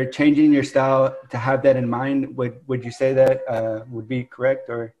when you're changing your style, to have that in mind, would you say that would be correct?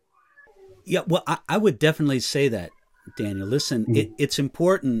 Or yeah, well, I would definitely say that, Daniel. Listen, it's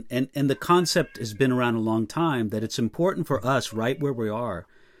important, and the concept has been around a long time, that it's important for us right where we are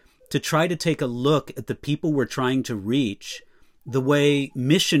to try to take a look at the people we're trying to reach the way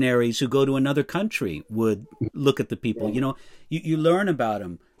missionaries who go to another country would look at the people. You learn about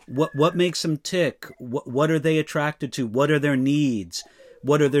them. What makes them tick? What are they attracted to? What are their needs?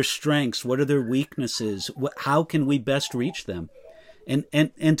 What are their strengths? What are their weaknesses? How can we best reach them?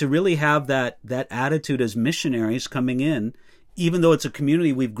 And to really have that attitude as missionaries coming in, even though it's a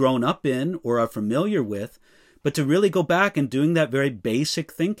community we've grown up in or are familiar with, but to really go back and doing that very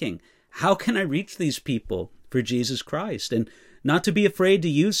basic thinking. How can I reach these people for Jesus Christ? And not to be afraid to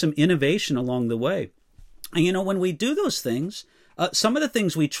use some innovation along the way. And when we do those things, some of the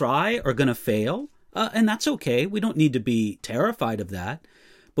things we try are going to fail, and that's okay. We don't need to be terrified of that,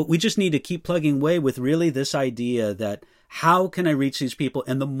 but we just need to keep plugging away with really this idea that how can I reach these people?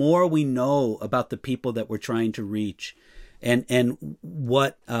 And the more we know about the people that we're trying to reach, and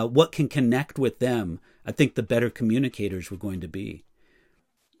what can connect with them, I think the better communicators we're going to be.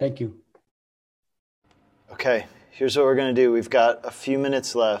 Thank you. Okay, here's what we're going to do. We've got a few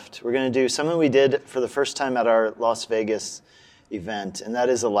minutes left. We're going to do something we did for the first time at our Las Vegas event, and that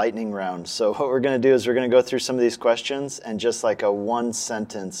is a lightning round. So what we're going to do is we're going to go through some of these questions and just like a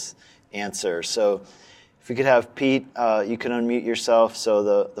one-sentence answer. So if we could have Pete, you can unmute yourself.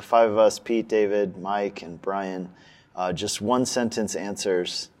 So the five of us, Pete, David, Mike, and Brian, just one-sentence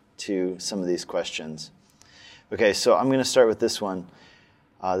answers to some of these questions. Okay, so I'm going to start with this one.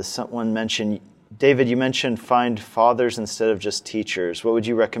 Someone mentioned, David, you mentioned find fathers instead of just teachers. What would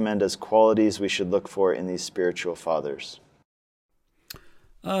you recommend as qualities we should look for in these spiritual fathers?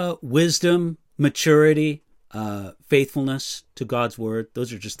 Wisdom, maturity, faithfulness to God's word.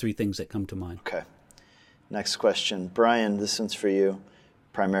 Those are just three things that come to mind. Okay. Next question. Brian, this one's for you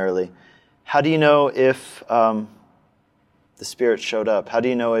primarily. How do you know if the Spirit showed up? How do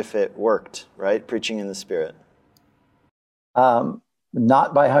you know if it worked, right? Preaching in the Spirit.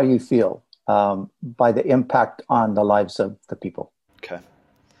 Not by how you feel, by the impact on the lives of the people. Okay.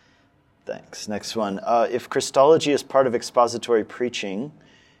 Thanks. Next one. If Christology is part of expository preaching,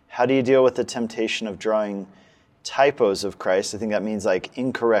 how do you deal with the temptation of drawing typos of Christ? I think that means like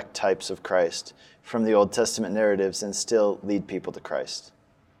incorrect types of Christ from the Old Testament narratives and still lead people to Christ.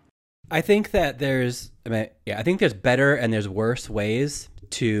 I think that I think there's better and there's worse ways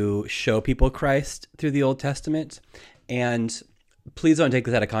to show people Christ through the Old Testament. And please don't take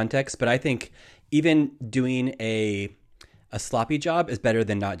this out of context, but I think even doing a sloppy job is better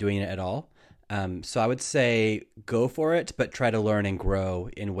than not doing it at all. So I would say go for it, but try to learn and grow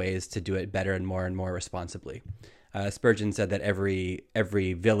in ways to do it better and more responsibly. Spurgeon said that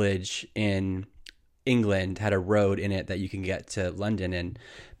every village in England had a road in it that you can get to London in,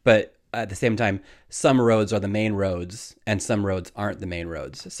 but at the same time, some roads are the main roads and some roads aren't the main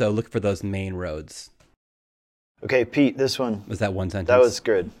roads. So look for those main roads. Okay, Pete, this one. Was that one sentence? That was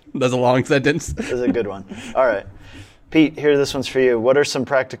good. That was a long sentence. That was a good one. All right. Pete, here, this one's for you. What are some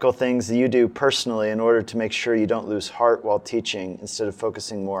practical things that you do personally in order to make sure you don't lose heart while teaching instead of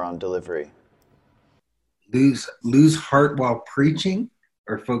focusing more on delivery? Lose heart while preaching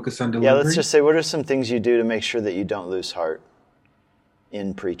or focus on delivery? Yeah, let's just say, what are some things you do to make sure that you don't lose heart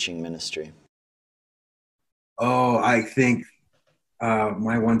in preaching ministry? Oh, I think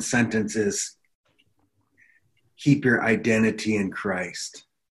my one sentence is keep your identity in Christ.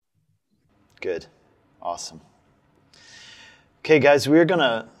 Good. Awesome. Okay, guys, we're going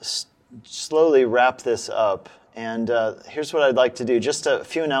to slowly wrap this up. And here's what I'd like to do. Just a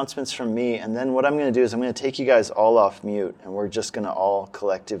few announcements from me. And then what I'm going to do is I'm going to take you guys all off mute. And we're just going to all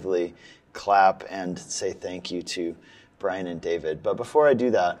collectively clap and say thank you to Brian and David. But before I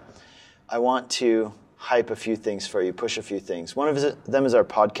do that, I want to hype a few things for you, push a few things. One of them is our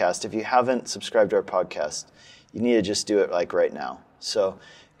podcast. If you haven't subscribed to our podcast, you need to just do it like right now. So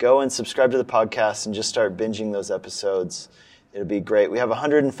go and subscribe to the podcast and just start binging those episodes. It'll be great. We have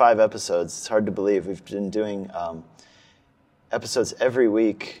 105 episodes. It's hard to believe. We've been doing episodes every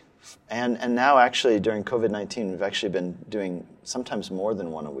week. And now actually during COVID-19, we've actually been doing sometimes more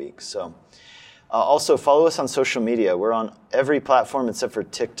than one a week. So also follow us on social media. We're on every platform except for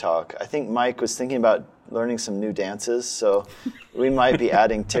TikTok. I think Mike was thinking about learning some new dances. So we might be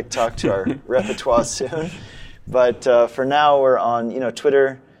adding TikTok to our repertoire soon. But for now, we're on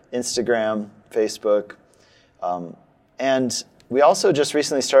Twitter, Instagram, Facebook. And we also just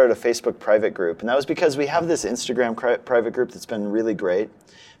recently started a Facebook private group. And that was because we have this Instagram private group that's been really great,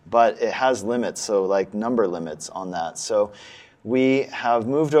 but it has limits, so like number limits on that. So we have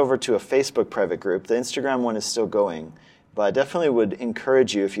moved over to a Facebook private group. The Instagram one is still going, but I definitely would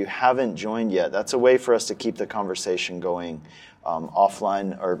encourage you, if you haven't joined yet, that's a way for us to keep the conversation going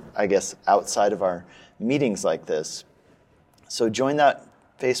offline, or I guess outside of our meetings like this. So join that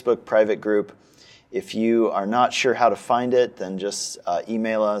Facebook private group. If you are not sure how to find it, then just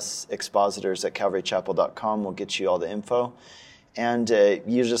email us, expositors@calvarychapel.com. We'll get you all the info. And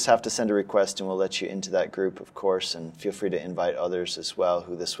you just have to send a request and we'll let you into that group, of course, and feel free to invite others as well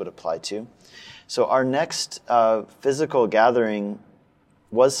who this would apply to. So our next physical gathering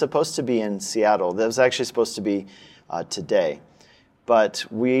was supposed to be in Seattle. That was actually supposed to be today. But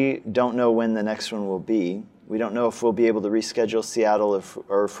we don't know when the next one will be. We don't know if we'll be able to reschedule Seattle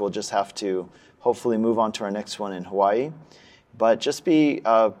or if we'll just have to hopefully move on to our next one in Hawaii. But just be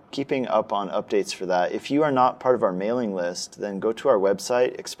keeping up on updates for that. If you are not part of our mailing list, then go to our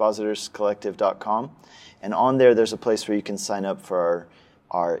website, expositorscollective.com. And on there, there's a place where you can sign up for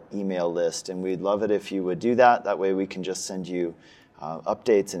our email list. And we'd love it if you would do that. That way we can just send you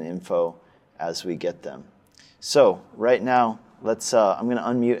updates and info as we get them. So right now, I'm going to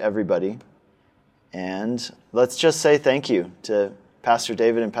unmute everybody. And let's just say thank you to Pastor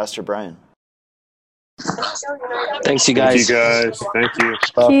David and Pastor Brian. Thanks, you guys. Thank you.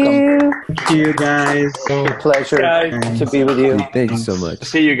 Welcome. Thank you, guys. A pleasure to be with you. Thank you so much.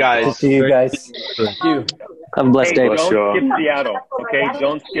 See you guys. See you guys. Thank you. Have a blessed day. Don't skip Seattle, okay?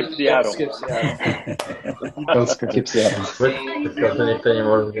 Don't skip Seattle. Don't skip Seattle.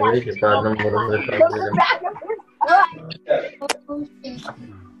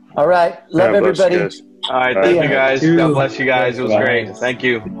 All right. Love everybody. All right. Thank you, guys. God bless you guys. It was great. Thank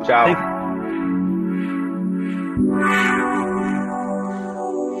you. Ciao.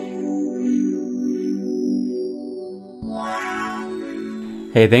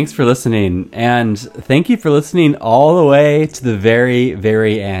 Hey, thanks for listening, and thank you for listening all the way to the very,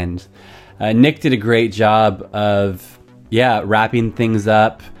 very end. Nick did a great job of, wrapping things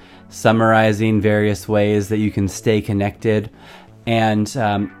up, summarizing various ways that you can stay connected, and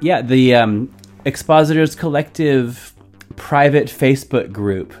the Expositors Collective private Facebook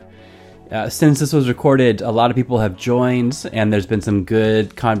group. Since this was recorded, a lot of people have joined, and there's been some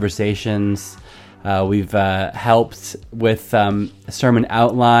good conversations. We've helped with sermon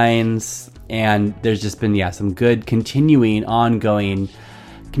outlines, and there's just been some good continuing ongoing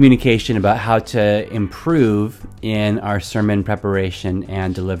communication about how to improve in our sermon preparation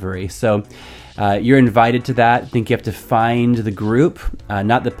and delivery. So you're invited to that. I think you have to find the group,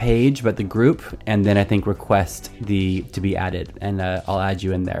 not the page, but the group, and then I think request to be added, and I'll add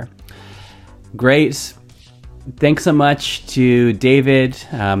you in there. Great. Thanks so much to David.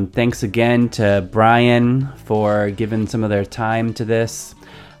 Thanks again to Brian for giving some of their time to this.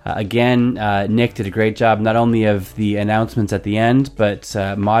 Again, Nick did a great job, not only of the announcements at the end, but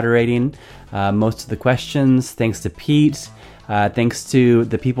moderating most of the questions. Thanks to Pete. Thanks to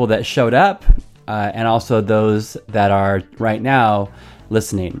the people that showed up, and also those that are right now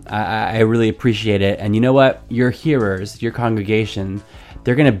listening. I really appreciate it. And you know what? Your hearers, your congregation,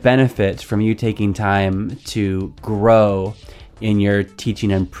 they're going to benefit from you taking time to grow in your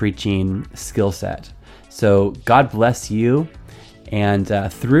teaching and preaching skill set. So God bless you. And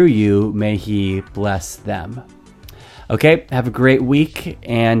through you, may He bless them. Okay, have a great week,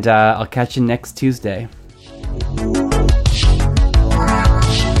 and I'll catch you next Tuesday.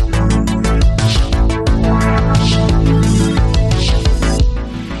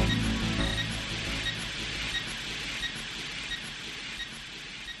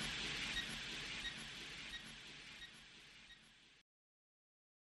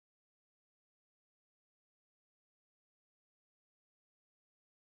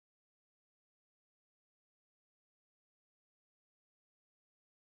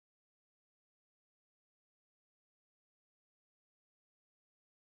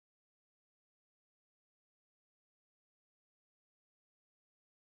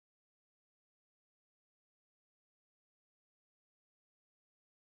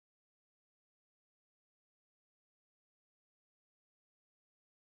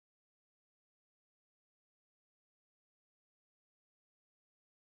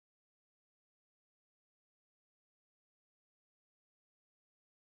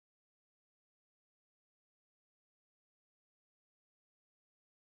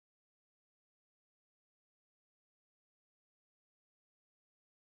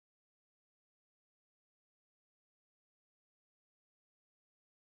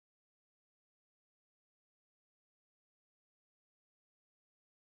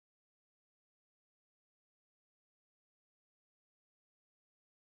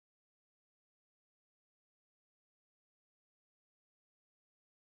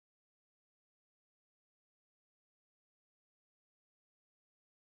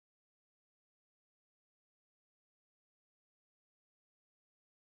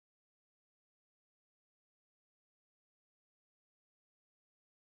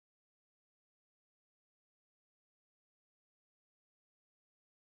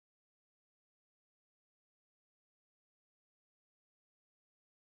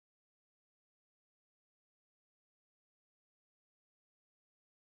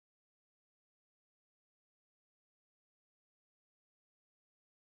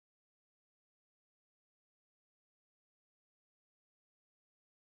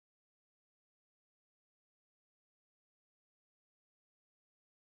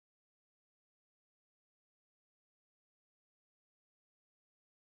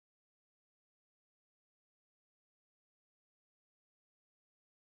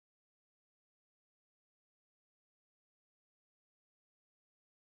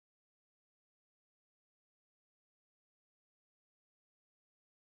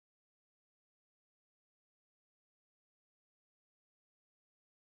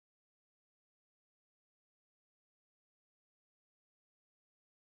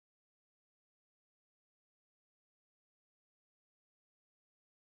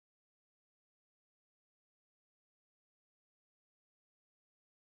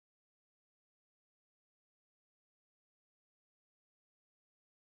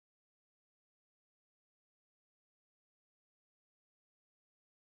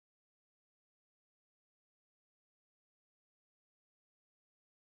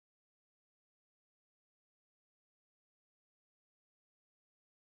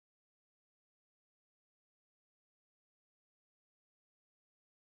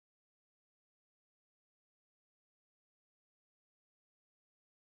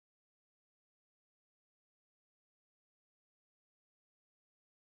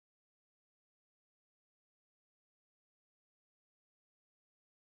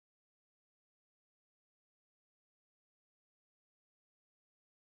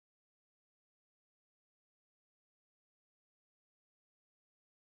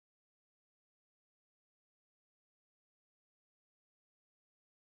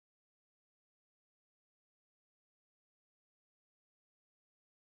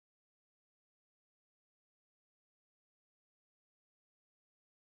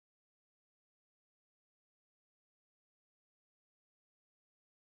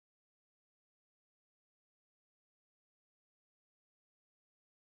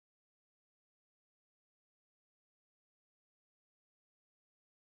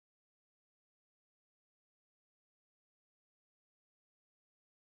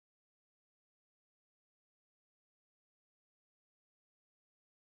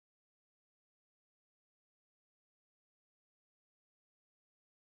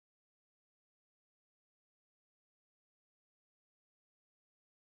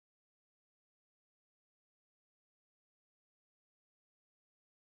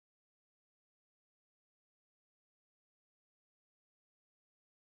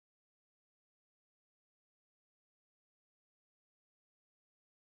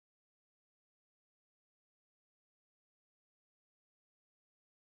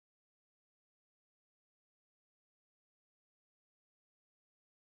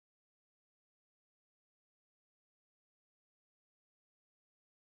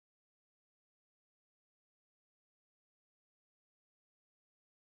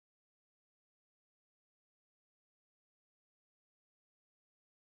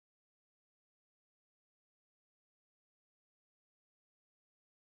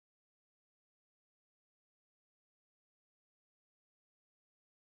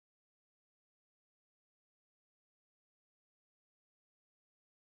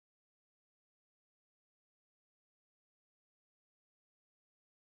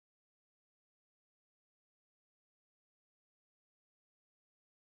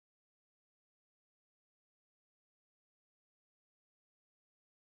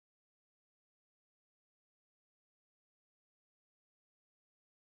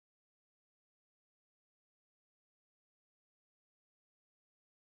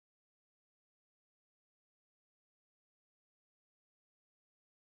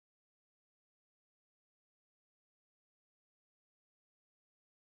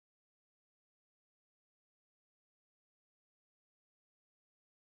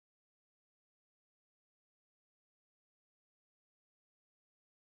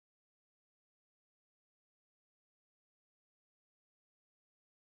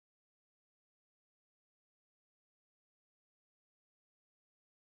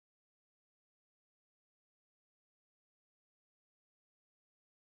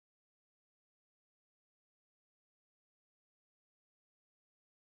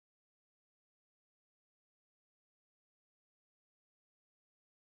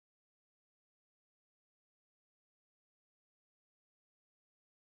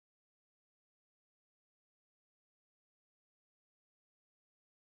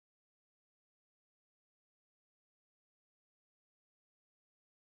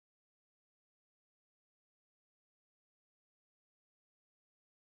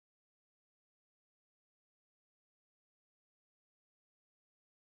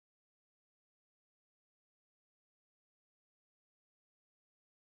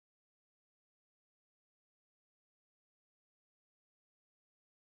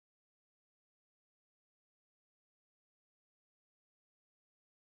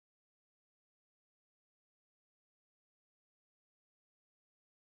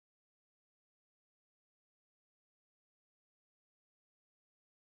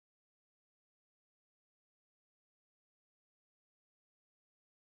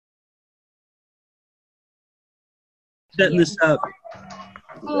 setting this up.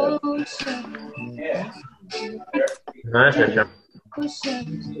 Nice,